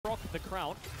the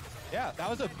crown. Yeah, that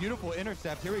was a beautiful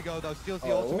intercept. Here we go, though. Steals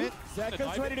the ultimate.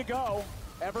 Zeka's ready to go.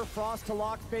 Everfrost to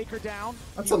lock Faker down.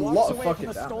 That's He a walks lot of away fucking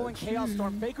from the stolen damage. Chaos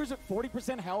Storm. Faker's at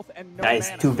 40% health and no Nice,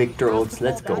 mana. 2 Victor Has to ults,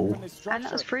 let's fall back go. from this And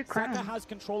that was structure. free crown. Zeka has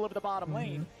control over the bottom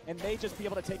lane, and they just be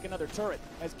able to take another turret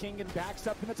as Kingen backs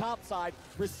up in the top side,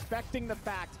 respecting the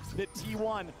fact that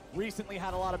T1 recently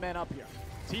had a lot of men up here.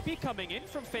 TP coming in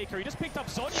from Faker. He just picked up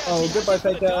Sonya. Oh, goodbye,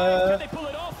 Faker. Can they pull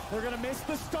it off? They're gonna miss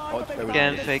the stun, Oh, but they there we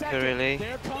found go. it Faker, second. really?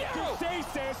 There comes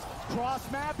Stasis.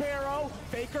 Cross map arrow.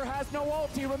 Faker has no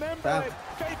ulti. Remember Damn. it.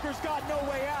 Faker's got no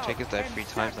way out. Check his dive and 3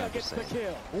 times, Zeka I'm gets just the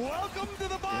kill. Welcome to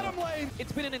the bottom lane.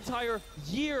 It's been an entire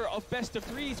year of best of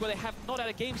threes where they have not had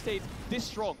a game state this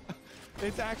strong.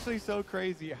 It's actually so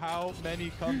crazy how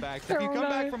many comebacks. If you come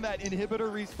back from that inhibitor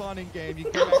respawning game, you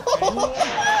can come back.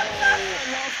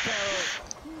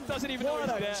 Doesn't even know What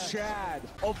a he's there. Chad.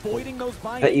 Avoiding those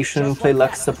binds. But you shouldn't play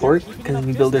Lux support, because if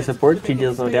you build their support, she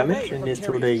deals no damage, and it's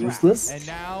really useless. And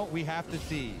now we have to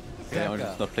see. Yeah, I'm Zeka,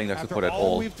 just not playing that after support at all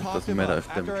all. we've talked Doesn't matter about, if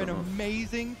damage after or an not.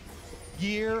 amazing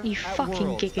year You at fucking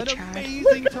Worlds, Giga an Chad.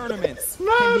 amazing tournament.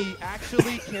 Can he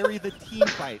actually carry the team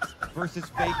fights versus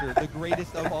Faker, the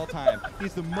greatest of all time?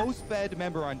 He's the most fed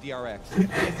member on DRX. He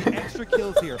has the extra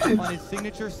kills here on his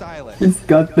signature silence. He's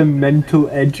got the mental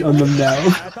edge on them now.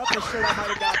 I thought for sure that might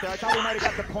have got there. I thought we might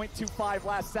have got the 0.25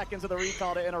 last seconds of the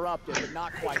recall to interrupt it, but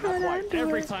not quite, not quite.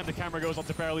 Every time the camera goes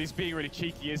onto Beryl, he's being really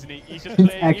cheeky, isn't he? He's just He's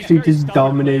playing. actually very just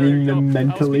stubborn dominating player. them I'll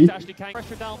mentally. speak to Ashley Kang.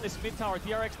 Pressure down this mid tower.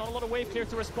 DRX, not a lot of wave clear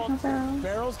to respond.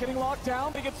 Barrel's getting locked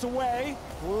down. He gets away.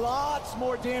 Lots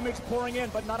more damage pouring in,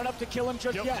 but not enough to kill him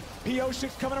just yet.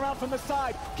 P.O.6 coming around from the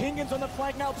side. Kingan's on the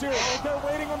flank now too. They're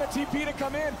waiting on the TP to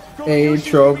come in.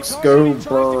 Aatrox, go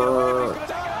burr.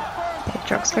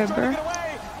 Aatrox, go burr.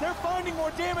 They're finding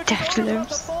more damage. Death It's about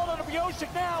lives. to fall out of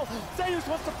Yoshik now. Zeus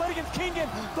wants to fight against Kingan.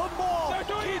 The ball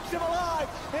keeps him alive,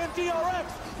 and DRX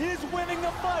is winning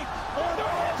the fight.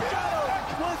 Shadow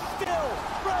was still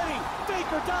ready.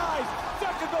 Faker dies.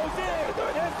 Zeka goes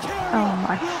in, and Carrion Oh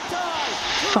my will die.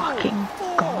 fucking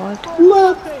god.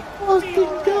 Let's fucking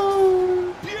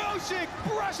go!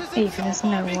 Ethan, there's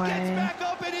no way.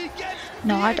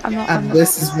 No, I'm not. And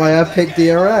this is why I picked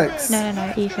DRX.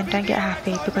 No, Ethan, don't get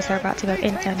happy because they're about to go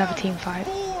into another team fight,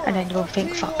 and then you'll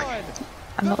think, fuck,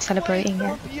 I'm not celebrating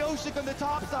yet. Yoshik on the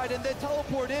top side and then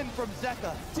teleport in from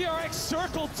Zeka. DRX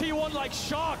circled T1 like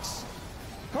sharks.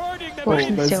 Hurting them. Oh,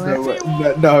 Can there's do no it.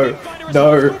 way.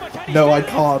 No, I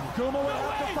can't. Kuma will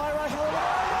have to fire a hell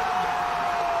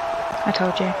of I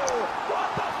told you.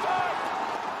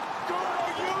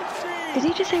 Did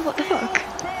he just say what the fuck?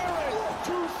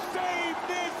 to save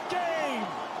this game.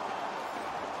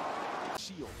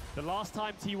 The last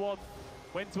time T1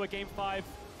 went to a Game 5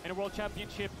 in a World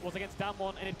Championship was against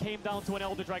Damwon, and it came down to an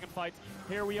Elder Dragon fight.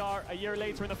 Here we are, a year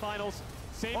later in the finals.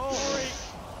 Same story.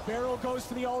 Barrel goes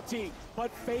for the ulti,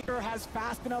 but Faker has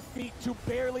fast enough feet to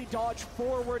barely dodge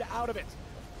forward out of it.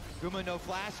 Guma no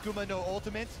flash, Guma no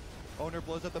ultimate. Owner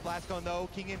blows up the blast cone though.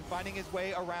 Kingan finding his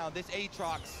way around. This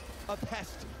Aatrox, a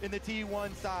pest in the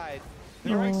T1 side.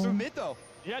 DRX through mid though.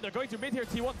 Yeah, they're going to mid here.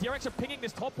 T1, DRX are pinging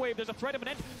this top wave. There's a threat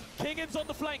imminent. Kingan's on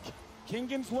the flank.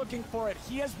 Kingan's looking for it.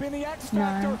 He has been the X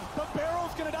Factor, but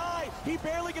Barrel's gonna die. He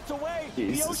barely gets away.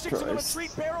 Jesus The Oshik's gonna Christ.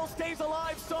 retreat. Barrel stays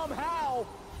alive somehow.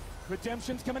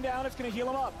 Redemption's coming down. It's gonna heal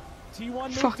him up. T1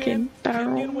 moved Fucking in.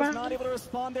 Barrel, Kingan was man. not able to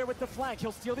respond there with the flank.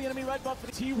 He'll steal the enemy red buff for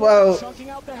the T1, Whoa. chunking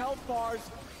out the health bars.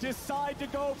 Decide to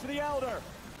go for the Elder.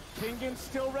 Kingan's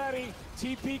still ready.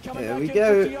 TP coming There back we in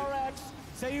go. for DRX.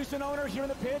 Zeus and Owner here in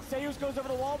the pit. Zeus goes over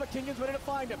the wall, but Kingan's ready to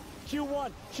find him.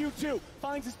 Q1, Q2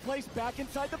 finds his place back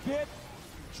inside the pit.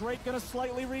 Drake gonna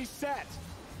slightly reset.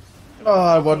 Oh,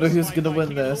 I wonder who's gonna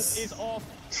win this.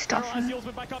 Stop him.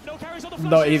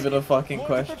 Not even a fucking Look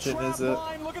at the question, trap is it?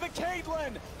 line. Look at the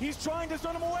Caitlyn. He's trying to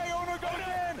zone him away. Owner goes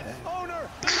in. Owner.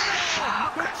 The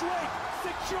Drake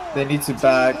secure. They need to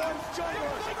back. T1's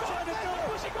trying to do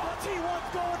it.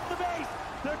 T1's going for the base.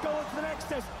 They're going for the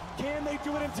Nexus. Can they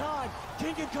do it in time?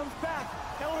 Kingan comes back.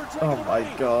 Elder Drake Oh is my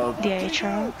ready. god. The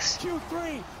Aatrox.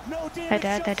 Q3. No damage. They're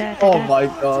dead, they're dead, Oh they're dead. my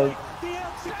god. The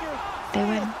execute. They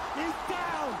win. He's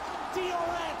down.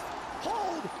 DRX.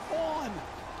 Hold on.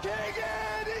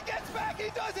 Kingan, he gets back, he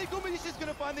does it! Gumi's just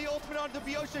gonna find the ultimate onto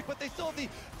Yoshik, but they still have the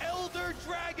Elder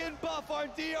Dragon buff on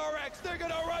DRX. They're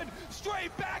gonna run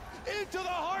straight back into the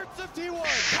hearts of T1.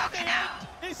 Fucking hell.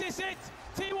 Is this it?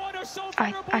 T1 are so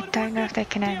I don't know if they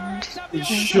can end. It's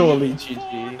surely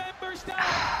GG.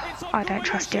 I don't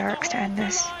trust DRX to end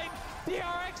this.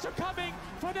 DRX are coming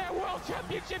for their World World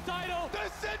Championship title. The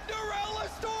Cinderella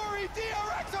story.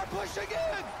 DRX are pushing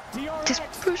in. Just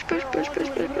push.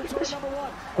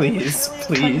 Please,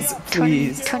 please,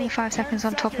 please. 25 seconds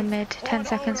on top of mid, 10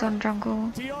 seconds on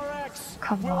jungle.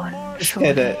 Come on, Just sure.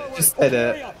 hit it. Just hit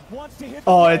it.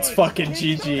 Oh, it's fucking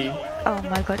GG. Oh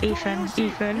my god, Ethan.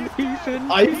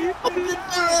 I fucking did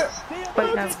it.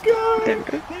 Wait, no. Let's go.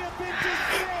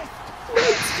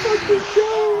 Let's fucking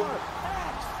go.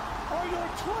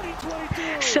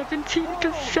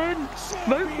 17%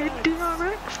 voted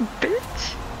DRX,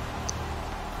 bitch.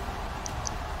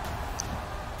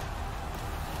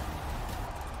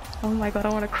 Oh my god, I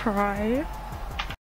wanna cry.